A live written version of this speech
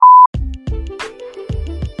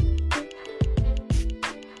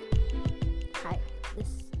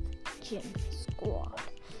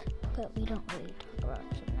don't really talk about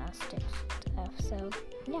gymnastics stuff, so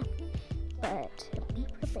yeah. But be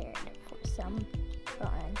prepared for some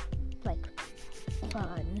fun.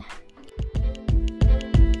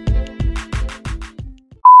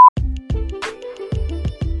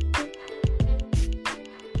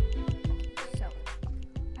 So,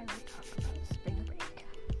 I will talk about spring break,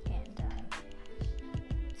 and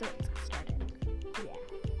so let's get started. Yeah.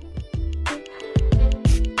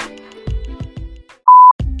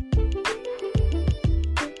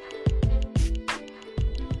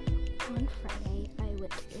 On Friday, I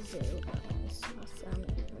went to the zoo and saw some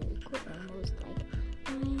really cool animals like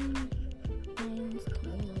lions,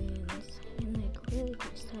 chameleons, and like really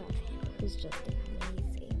cool stuff. It was just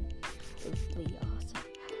amazing. It was really awesome.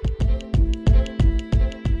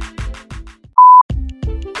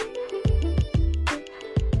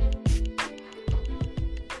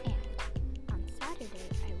 And on Saturday,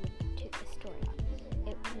 I went to Astoria.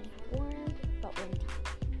 It was warm but windy.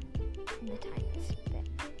 The tiniest bit.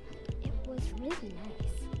 It was really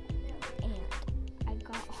nice, and I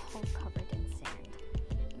got all covered in sand.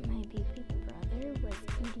 My baby brother was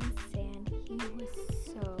eating sand. He was